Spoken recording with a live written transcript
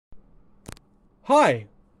Hi,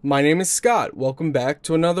 my name is Scott. Welcome back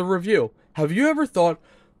to another review. Have you ever thought,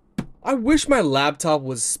 I wish my laptop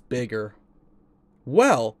was bigger?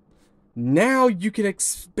 Well, now you can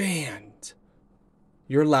expand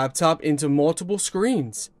your laptop into multiple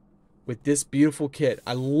screens with this beautiful kit.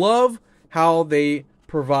 I love how they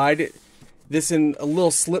provide this in a little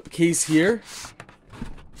slip case here.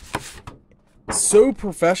 So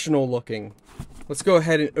professional looking. Let's go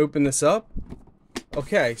ahead and open this up.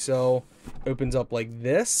 Okay, so opens up like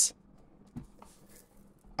this.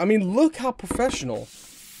 I mean, look how professional.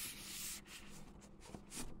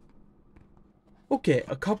 Okay,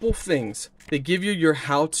 a couple things. They give you your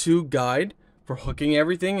how-to guide for hooking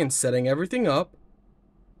everything and setting everything up.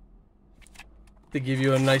 They give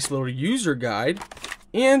you a nice little user guide.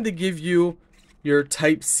 And they give you your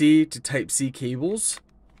Type-C to Type-C cables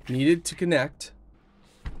needed to connect.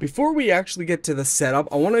 Before we actually get to the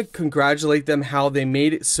setup, I want to congratulate them how they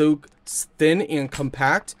made it so thin and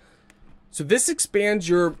compact. So this expands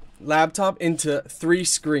your laptop into 3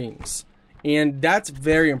 screens, and that's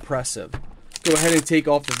very impressive. Go ahead and take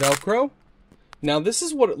off the Velcro. Now this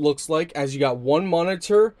is what it looks like as you got one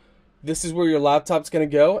monitor. This is where your laptop's going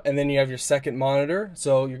to go, and then you have your second monitor.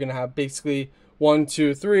 So you're going to have basically 1,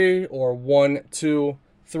 2, 3, or 1, 2,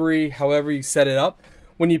 3, however you set it up.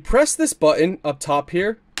 When you press this button up top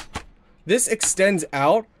here, this extends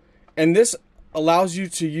out, and this allows you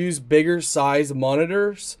to use bigger size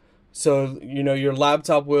monitors. So, you know, your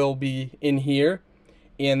laptop will be in here,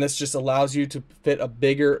 and this just allows you to fit a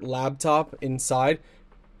bigger laptop inside.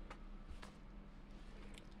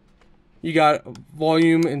 You got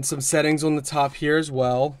volume and some settings on the top here as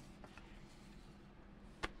well.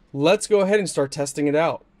 Let's go ahead and start testing it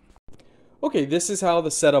out. Okay, this is how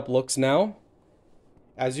the setup looks now.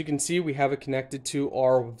 As you can see, we have it connected to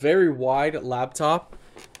our very wide laptop,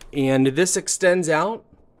 and this extends out.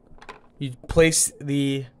 You place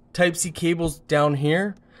the Type-C cables down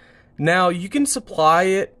here. Now you can supply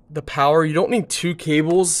it the power. You don't need 2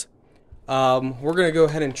 cables. We're going to go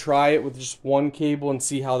ahead and try it with just 1 cable and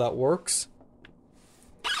see how that works.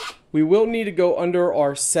 We will need to go under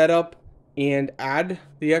our setup and add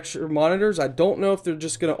the extra monitors. I don't know if they're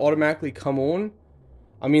just going to automatically come on.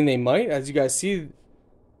 I mean, they might. As you guys see,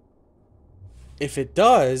 if it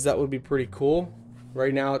does, that would be pretty cool.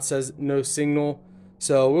 Right now it says no signal.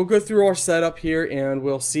 So we'll go through our setup here and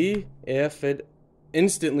we'll see if it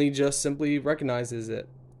instantly just simply recognizes it.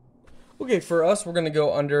 Okay, for us, we're going to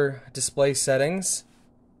go under display settings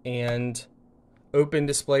and open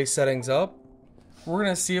display settings up. We're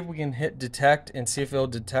going to see if we can hit detect and see if it'll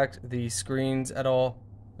detect the screens at all.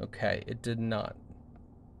 Okay, it did not.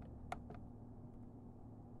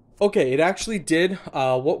 Okay, it actually did.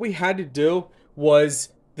 What we had to do was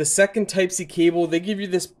the second Type-C cable. They give you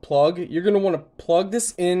this plug. You're going to want to plug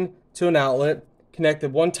this in to an outlet, connect the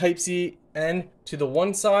one Type-C end to the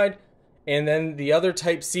one side, and then the other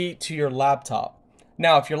Type-C to your laptop.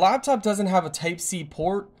 Now, if your laptop doesn't have a Type-C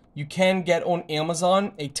port, you can get on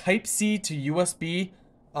Amazon a Type-C to USB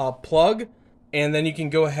plug, and then you can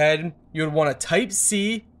go ahead. You would want a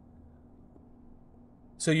Type-C.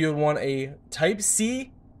 So you would want a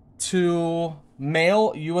Type-C to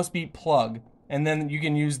male USB plug, and then you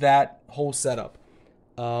can use that whole setup.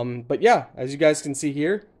 But yeah, as you guys can see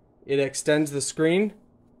here, it extends the screen.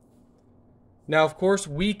 Now, of course,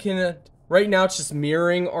 we can, right now it's just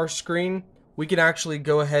mirroring our screen. We can actually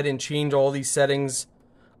go ahead and change all these settings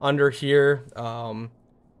under here.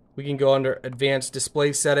 We can go under advanced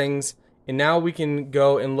display settings, and now we can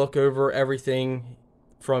go and look over everything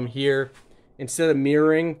from here. Instead of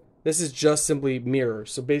mirroring, this is just simply mirror.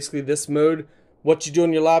 So basically this mode, what you do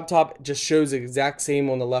on your laptop just shows the exact same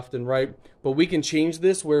on the left and right, but we can change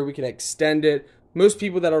this where we can extend it. Most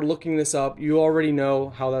people that are looking this up, you already know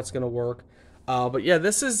how that's going to work. But yeah,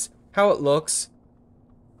 this is how it looks.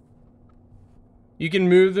 You can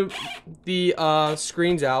move the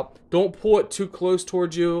screens out. Don't pull it too close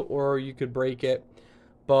towards you or you could break it.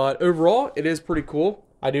 But overall, it is pretty cool.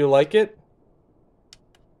 I do like it.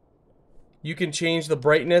 You can change the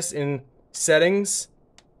brightness in settings.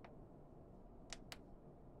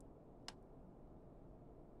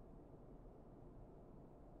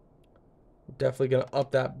 Definitely going to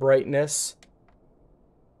up that brightness.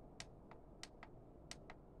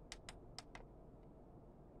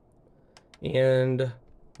 And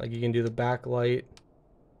like you can do the backlight.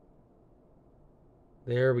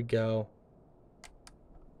 There we go.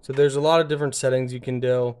 So there's a lot of different settings you can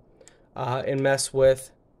do and mess with.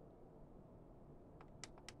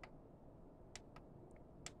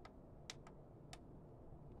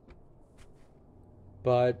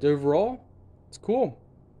 But overall, it's cool.